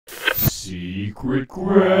Secret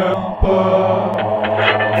Grandpa.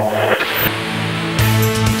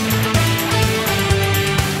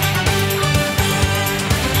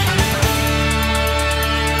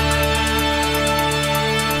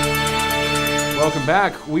 Welcome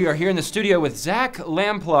back. We are here in the studio with Zach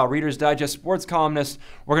Lamplaw, Reader's Digest sports columnist.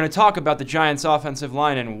 We're going to talk about the Giants' offensive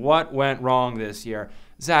line and what went wrong this year.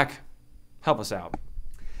 Zach, help us out.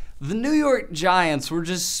 The New York Giants were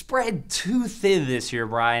just spread too thin this year,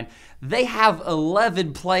 Brian. They have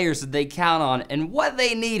 11 players that they count on, and what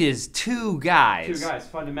they need is two guys. Two guys,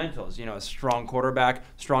 fundamentals. You know, a strong quarterback,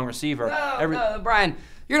 strong receiver. No, Brian,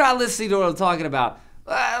 you're not listening to what I'm talking about.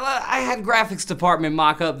 I had graphics department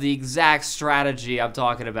mock up the exact strategy I'm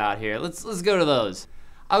talking about here. Let's go to those.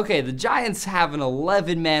 Okay, the Giants have an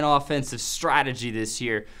 11-man offensive strategy this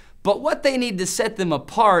year, but what they need to set them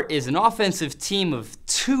apart is an offensive team of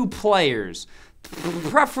two players,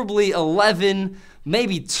 preferably 11,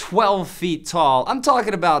 maybe 12 feet tall. I'm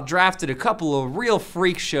talking about drafted a couple of real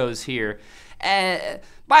freak shows here.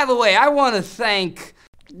 By the way, I want to thank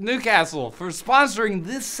Newcastle for sponsoring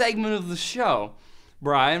this segment of the show.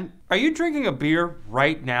 Brian, are you drinking a beer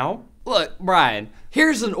right now? Look, Brian,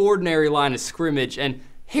 here's an ordinary line of scrimmage, and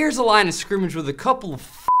here's a line of scrimmage with a couple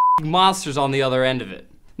of monsters on the other end of it.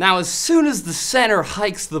 Now, as soon as the center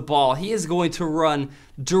hikes the ball, he is going to run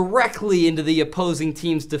directly into the opposing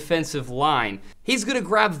team's defensive line. He's going to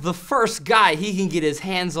grab the first guy he can get his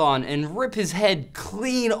hands on and rip his head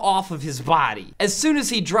clean off of his body. As soon as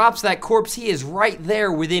he drops that corpse, he is right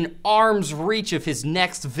there within arm's reach of his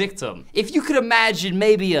next victim. If you could imagine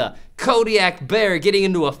maybe a Kodiak bear getting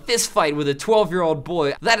into a fist fight with a 12-year-old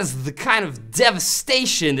boy, that is the kind of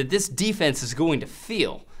devastation that this defense is going to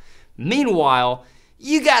feel. Meanwhile,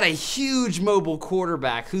 you got a huge mobile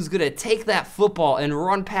quarterback who's going to take that football and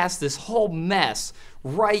run past this whole mess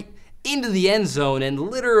right into the end zone and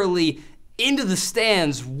literally into the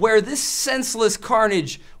stands where this senseless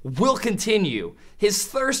carnage will continue. His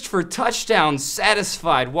thirst for touchdowns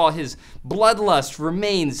satisfied while his bloodlust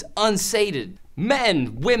remains unsated.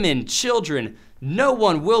 Men, women, children, no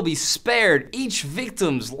one will be spared. Each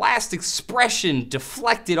victim's last expression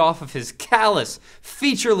deflected off of his callous,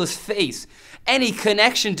 featureless face. Any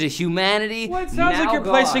connection to humanity, Well, it sounds like you're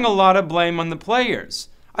gone. placing a lot of blame on the players.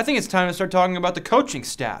 I think it's time to start talking about the coaching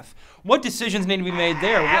staff. What decisions need to be made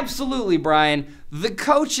there? Absolutely, Brian. The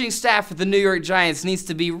coaching staff of the New York Giants needs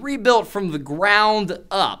to be rebuilt from the ground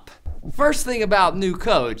up. First thing about new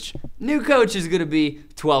coach is going to be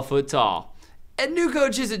 12 foot tall. And new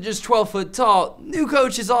coach isn't just 12 foot tall, new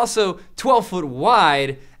coach is also 12 foot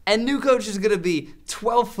wide, and new coach is going to be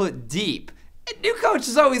 12 foot deep. And new coach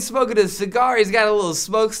is always smoking a cigar, he's got a little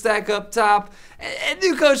smokestack up top, and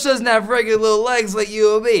new coach doesn't have regular little legs like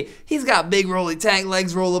you and me. He's got big rolly tank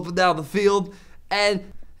legs roll up and down the field,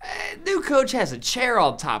 and new coach has a chair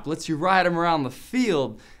on top, lets you ride him around the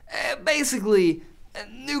field. Basically,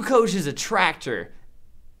 new coach is a tractor.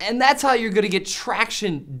 And that's how you're going to get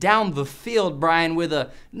traction down the field, Brian, with a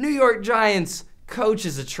New York Giants coach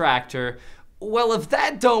as a tractor. Well, if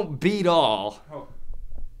that don't beat all...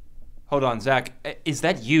 Hold on, Zach. Is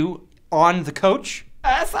that you on the coach?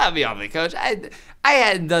 That's not me on the coach. I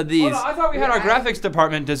hadn't done these. Hold on, I thought we had our graphics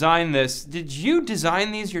department design this. Did you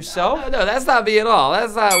design these yourself? No, that's not me at all.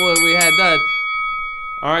 That's not what we had done.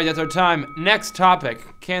 All right, that's our time. Next topic,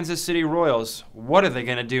 Kansas City Royals. What are they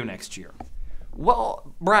going to do next year?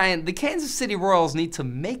 Well, Brian, the Kansas City Royals need to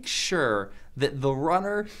make sure that the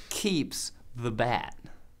runner keeps the bat.